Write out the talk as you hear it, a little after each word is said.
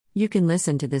You can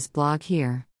listen to this blog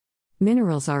here.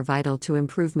 Minerals are vital to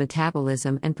improve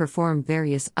metabolism and perform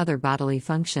various other bodily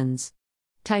functions.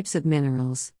 Types of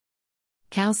minerals: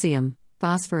 calcium,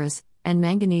 phosphorus, and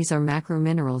manganese are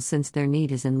macrominerals since their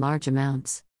need is in large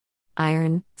amounts.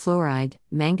 Iron, fluoride,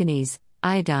 manganese,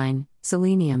 iodine,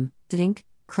 selenium, zinc,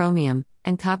 chromium,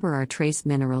 and copper are trace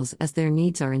minerals as their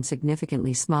needs are in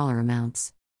significantly smaller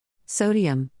amounts.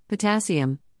 Sodium,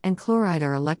 potassium, and chloride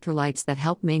are electrolytes that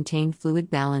help maintain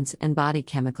fluid balance and body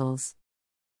chemicals.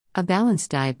 A balanced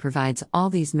diet provides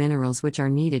all these minerals which are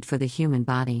needed for the human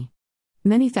body.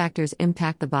 Many factors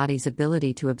impact the body's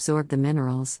ability to absorb the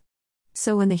minerals.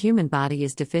 So when the human body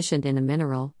is deficient in a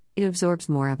mineral, it absorbs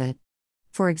more of it.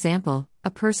 For example,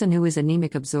 a person who is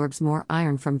anemic absorbs more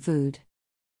iron from food.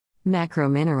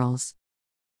 Macrominerals.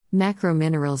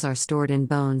 Macrominerals are stored in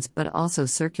bones but also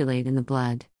circulate in the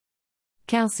blood.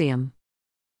 Calcium.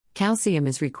 Calcium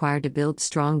is required to build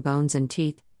strong bones and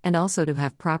teeth, and also to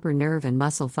have proper nerve and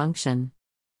muscle function.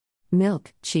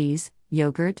 Milk, cheese,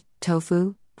 yogurt,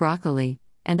 tofu, broccoli,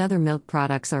 and other milk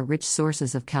products are rich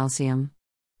sources of calcium.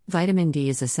 Vitamin D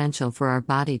is essential for our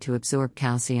body to absorb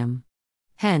calcium.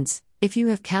 Hence, if you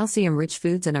have calcium-rich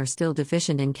foods and are still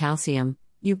deficient in calcium,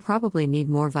 you probably need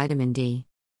more vitamin D.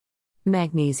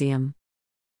 Magnesium.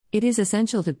 It is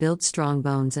essential to build strong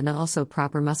bones and also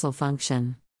proper muscle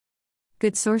function.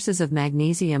 Good sources of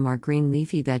magnesium are green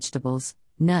leafy vegetables,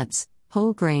 nuts,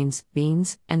 whole grains,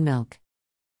 beans, and milk.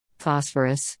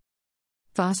 Phosphorus.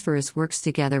 Phosphorus works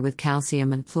together with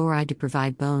calcium and fluoride to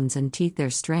provide bones and teeth their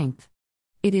strength.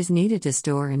 It is needed to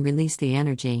store and release the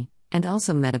energy, and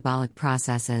also metabolic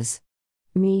processes.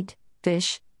 Meat,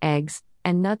 fish, eggs,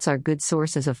 and nuts are good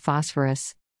sources of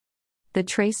phosphorus. The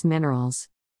trace minerals.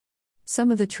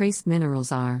 Some of the trace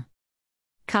minerals are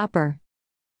copper.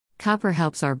 Copper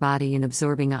helps our body in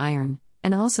absorbing iron,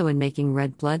 and also in making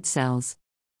red blood cells.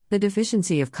 The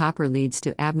deficiency of copper leads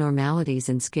to abnormalities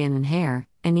in skin and hair,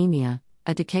 anemia,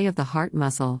 a decay of the heart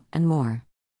muscle, and more.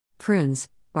 Prunes,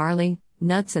 barley,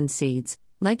 nuts and seeds,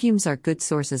 legumes are good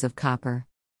sources of copper.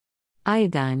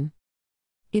 Iodine.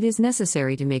 It is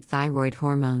necessary to make thyroid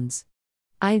hormones.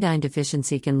 Iodine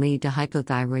deficiency can lead to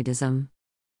hypothyroidism.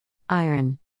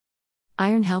 Iron.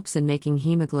 Iron helps in making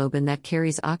hemoglobin that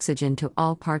carries oxygen to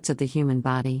all parts of the human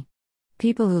body.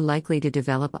 People who are likely to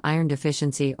develop iron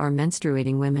deficiency are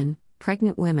menstruating women,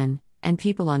 pregnant women, and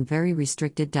people on very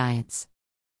restricted diets.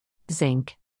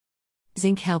 Zinc.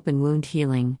 Zinc help in wound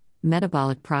healing,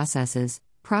 metabolic processes,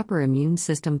 proper immune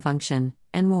system function,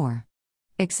 and more.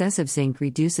 Excessive zinc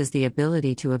reduces the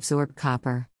ability to absorb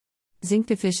copper. Zinc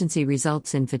deficiency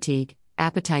results in fatigue,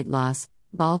 appetite loss,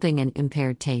 balding, and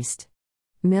impaired taste.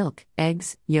 Milk,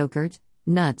 eggs, yogurt,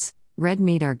 nuts, red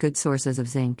meat are good sources of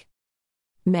zinc.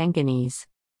 Manganese.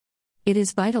 It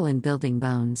is vital in building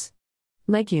bones.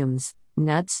 Legumes,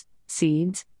 nuts,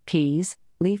 seeds, peas,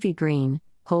 leafy green,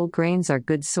 whole grains are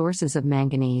good sources of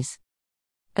manganese.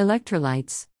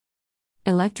 Electrolytes.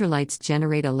 Electrolytes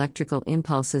generate electrical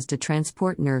impulses to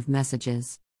transport nerve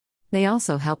messages. They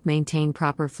also help maintain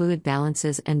proper fluid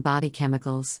balances and body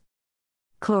chemicals.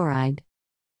 Chloride.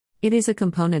 It is a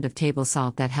component of table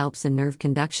salt that helps in nerve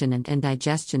conduction and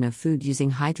digestion of food using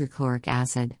hydrochloric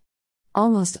acid.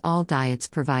 Almost all diets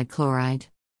provide chloride.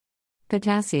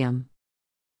 Potassium.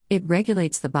 It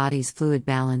regulates the body's fluid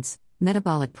balance,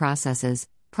 metabolic processes,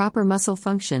 proper muscle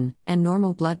function, and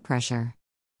normal blood pressure.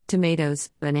 Tomatoes,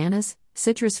 bananas,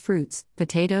 citrus fruits,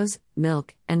 potatoes,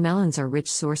 milk, and melons are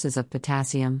rich sources of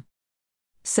potassium.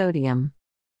 Sodium.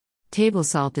 Table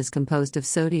salt is composed of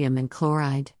sodium and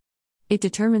chloride. It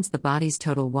determines the body's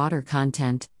total water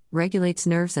content, regulates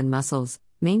nerves and muscles,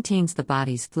 maintains the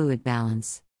body's fluid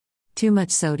balance. Too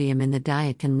much sodium in the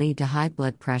diet can lead to high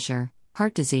blood pressure,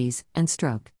 heart disease, and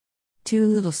stroke. Too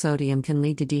little sodium can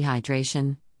lead to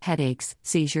dehydration, headaches,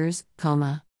 seizures,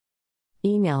 coma.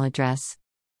 Email address.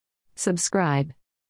 Subscribe.